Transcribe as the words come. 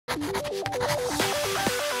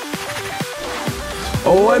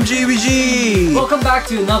OMGBG! Welcome back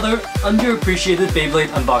to another underappreciated Beyblade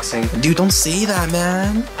unboxing. Dude, don't say that,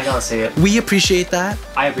 man. I gotta say it. We appreciate that.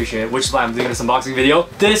 I appreciate it, which is why I'm doing this unboxing video.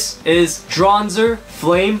 This is Dranzer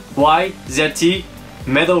Flame Y.Zt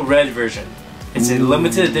Metal Red version. It's a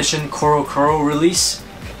limited edition Koro release.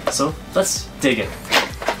 So let's dig in.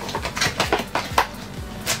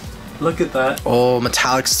 Look at that. Oh,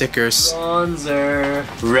 metallic stickers. Dranzer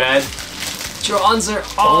Red. Dranzer.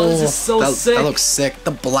 Oh, this is so sick. That looks sick. The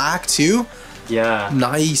black too? Yeah.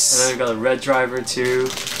 Nice. And then we got a red driver too.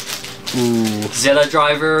 Ooh. Zeta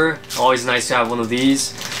driver. Always nice to have one of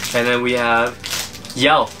these. And then we have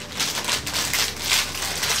Yell.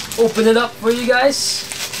 Open it up for you guys.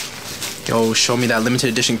 Yo, show me that limited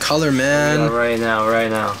edition color, man. Yeah, right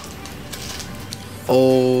now.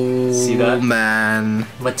 Oh, see that? Man.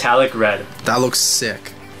 Metallic red. That looks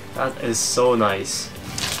sick. That is so nice.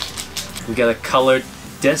 We got a colored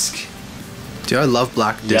disc. Dude, I love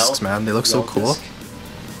black discs, man. They look so cool. Disc.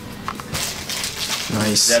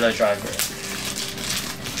 Nice. Zeta driver.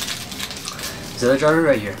 Zeta driver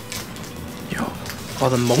right here. Yo,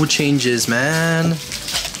 all the mode changes, man.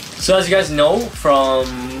 So as you guys know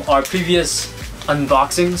from our previous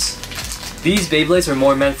unboxings, these Beyblades are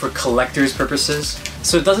more meant for collector's purposes,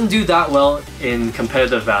 so it doesn't do that well in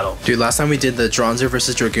competitive battle. Dude, last time we did the Dranzer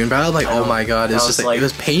versus Dragoon battle, like, oh my god, it's just like, it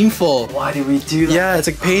was painful. Why did we do that? Yeah, it's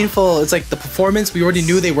like painful. It's like the performance, we already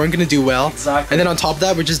knew they weren't gonna do well. Exactly. And then on top of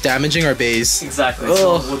that, we're just damaging our base. Exactly.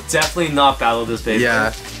 So we'll definitely not battle this Beyblade.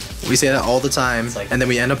 Yeah, we say that all the time, like, and then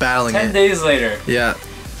we end up battling 10 it. days later. Yeah.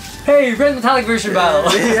 Hey, red metallic version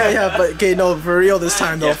battle. yeah, but okay, no, for real this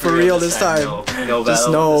time though. Yeah, for real this time. No just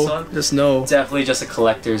battle. Just no. Definitely just a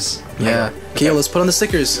collector's. Yeah. Okay, let's put on the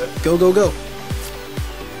stickers. Go, go, go.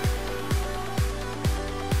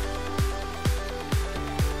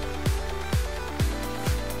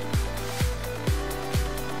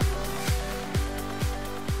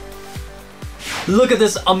 Look at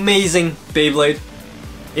this amazing Beyblade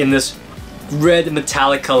in this red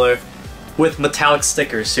metallic color with metallic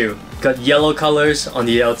stickers too. Got yellow colors on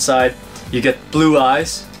the outside. You get blue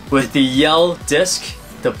eyes with the yellow disc,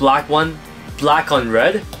 the black one, black on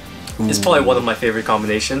red. Ooh. It's probably one of my favorite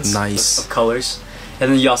combinations of colors. And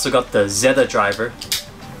then you also got the Zeta driver.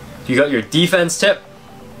 You got your defense tip,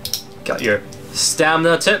 got your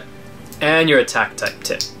stamina tip, and your attack type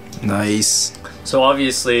tip. Nice. So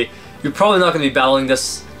obviously, you're probably not going to be battling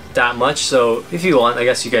this that much, so if you want, I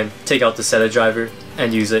guess you can take out the Zeta driver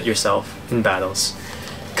and use it yourself in battles.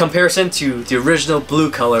 Comparison to the original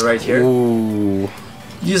blue color right here. Ooh.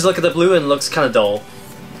 You just look at the blue and it looks kind of dull,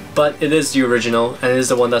 but it is the original and it is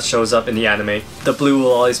the one that shows up in the anime. The blue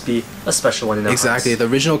will always be a special one in our Exactly, hearts. the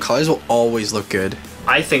original colors will always look good.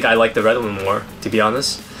 I think I like the red one more, to be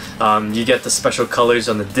honest. You get the special colors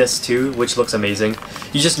on the disc too, which looks amazing.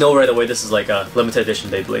 You just know right away this is like a limited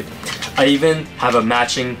edition Beyblade. I even have a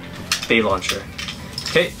matching Bey launcher.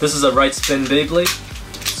 Okay, this is a right spin Beyblade.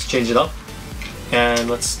 Let's change it up. And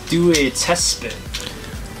let's do a test spin.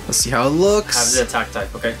 Let's see how it looks. Have the attack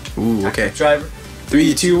type, okay? Ooh, attack okay. Driver.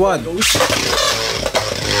 3, 2, 1.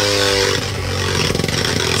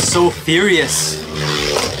 So furious.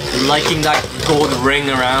 Liking that gold ring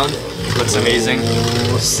around. Looks amazing.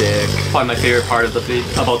 Oh, sick. Probably my favorite part of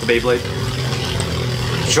about the Beyblade.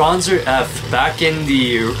 Dranzer F, back in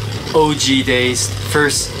the OG days,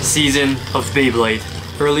 first season of Beyblade,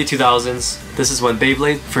 early 2000s. This is when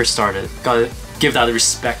Beyblade first started. Gotta give that a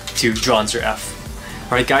respect to Dranzer F.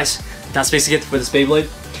 Alright guys, that's basically it for this Beyblade.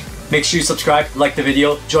 Make sure you subscribe, like the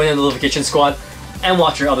video, join the notification squad, and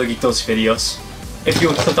watch our other Geekdos videos. If you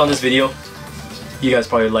clicked on this video, you guys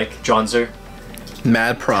probably like Dranzer.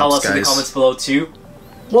 Mad props, Tell us guys. in the comments below too.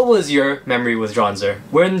 What was your memory with Dranzer?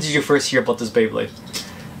 When did you first hear about this Beyblade?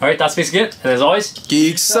 Alright, that's basically it. And as always,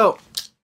 Geeks out!